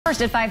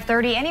First at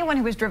 5:30, anyone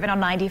who has driven on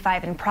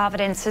 95 in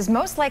Providence has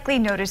most likely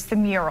noticed the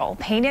mural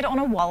painted on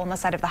a wall on the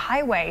side of the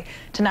highway.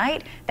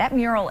 Tonight, that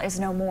mural is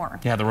no more.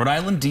 Yeah, the Rhode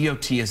Island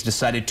DOT has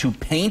decided to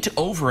paint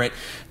over it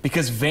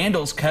because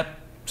vandals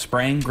kept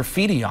spraying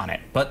graffiti on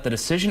it. But the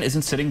decision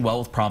isn't sitting well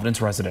with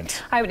Providence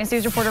residents. Eyewitness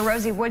News reporter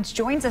Rosie Woods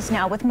joins us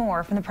now with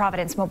more from the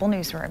Providence Mobile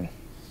Newsroom.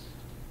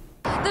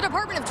 The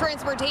Department of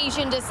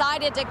Transportation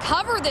decided to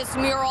cover this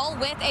mural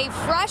with a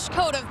fresh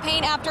coat of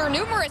paint after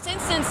numerous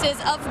instances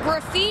of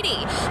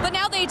graffiti. But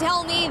now they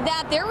tell me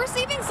that they're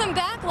receiving some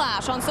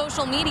backlash on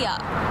social media.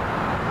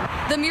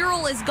 The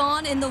mural is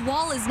gone and the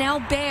wall is now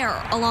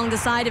bare along the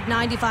side of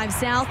 95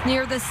 South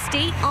near the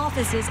state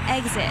office's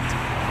exit.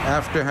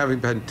 After having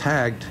been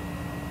tagged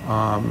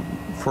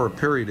for a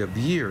period of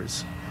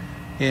years,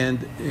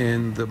 and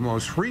in the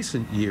most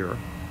recent year,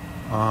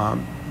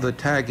 the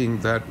tagging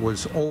that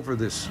was over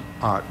this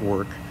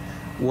artwork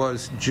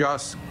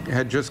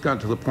had just gotten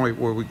to the point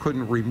where we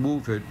couldn't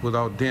remove it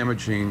without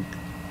damaging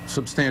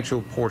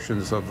substantial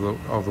portions of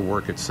the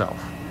work itself.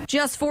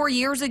 Just 4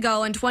 years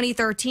ago in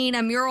 2013,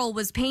 a mural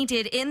was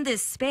painted in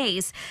this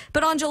space.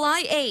 But on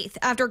July 8th,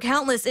 after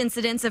countless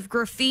incidents of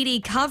graffiti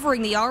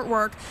covering the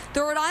artwork,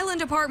 the Rhode Island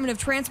Department of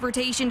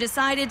Transportation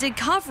decided to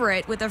cover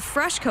it with a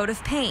fresh coat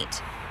of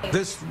paint.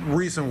 This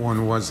recent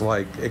one was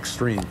like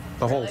extreme.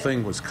 The whole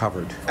thing was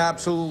covered.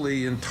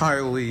 Absolutely,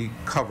 entirely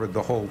covered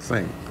the whole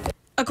thing.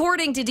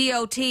 According to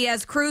DOT,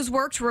 as crews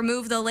worked to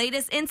remove the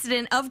latest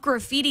incident of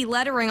graffiti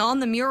lettering on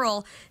the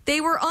mural,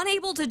 they were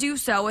unable to do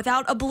so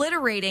without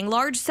obliterating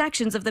large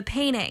sections of the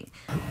painting.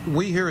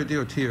 We here at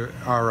DOT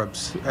are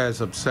as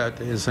upset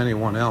as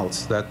anyone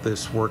else that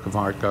this work of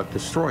art got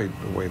destroyed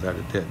the way that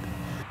it did.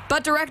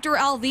 But Director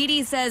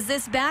Alviti says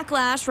this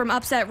backlash from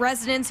upset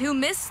residents who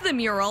missed the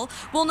mural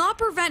will not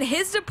prevent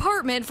his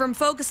department from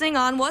focusing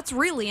on what's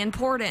really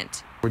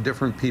important. For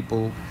different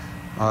people,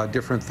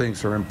 different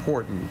things are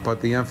important, but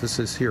the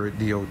emphasis here at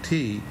DOT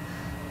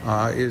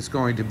is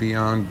going to be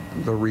on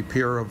the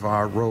repair of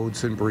our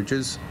roads and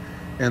bridges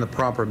and the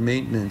proper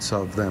maintenance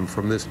of them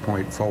from this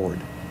point forward.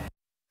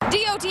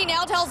 DOT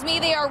now tells me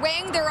they are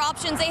weighing their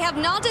options. They have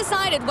not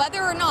decided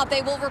whether or not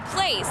they will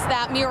replace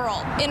that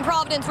mural. In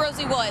Providence,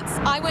 Rosie Woods,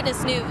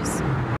 Eyewitness News.